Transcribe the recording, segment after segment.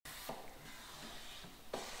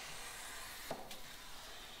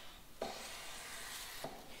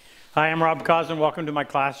Hi, I'm Rob Cosman. Welcome to my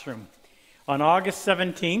classroom. On August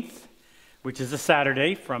 17th, which is a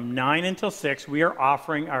Saturday, from 9 until 6, we are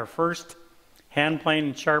offering our first hand plane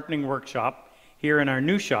and sharpening workshop here in our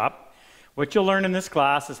new shop. What you'll learn in this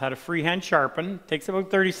class is how to freehand sharpen. It takes about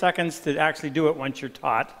 30 seconds to actually do it once you're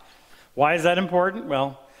taught. Why is that important?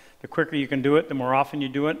 Well, the quicker you can do it, the more often you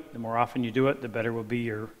do it. The more often you do it, the better will be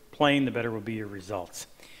your plane, the better will be your results.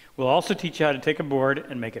 We'll also teach you how to take a board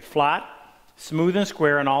and make it flat, smooth and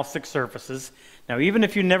square on all 6 surfaces. Now, even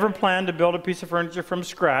if you never plan to build a piece of furniture from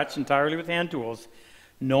scratch entirely with hand tools,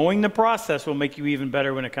 knowing the process will make you even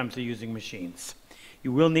better when it comes to using machines.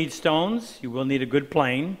 You will need stones, you will need a good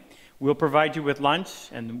plane. We'll provide you with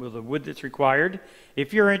lunch and with the wood that's required.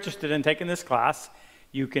 If you're interested in taking this class,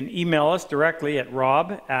 you can email us directly at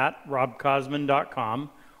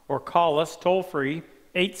rob@RobCosman.com or call us toll-free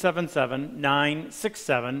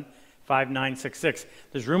 877-967-5966.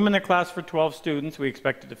 There's room in the class for 12 students. We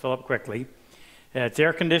expect it to fill up quickly. It's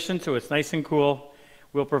air conditioned, so it's nice and cool.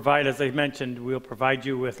 We'll provide, as I mentioned, we'll provide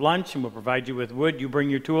you with lunch and we'll provide you with wood. You bring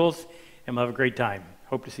your tools and we'll have a great time.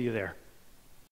 Hope to see you there.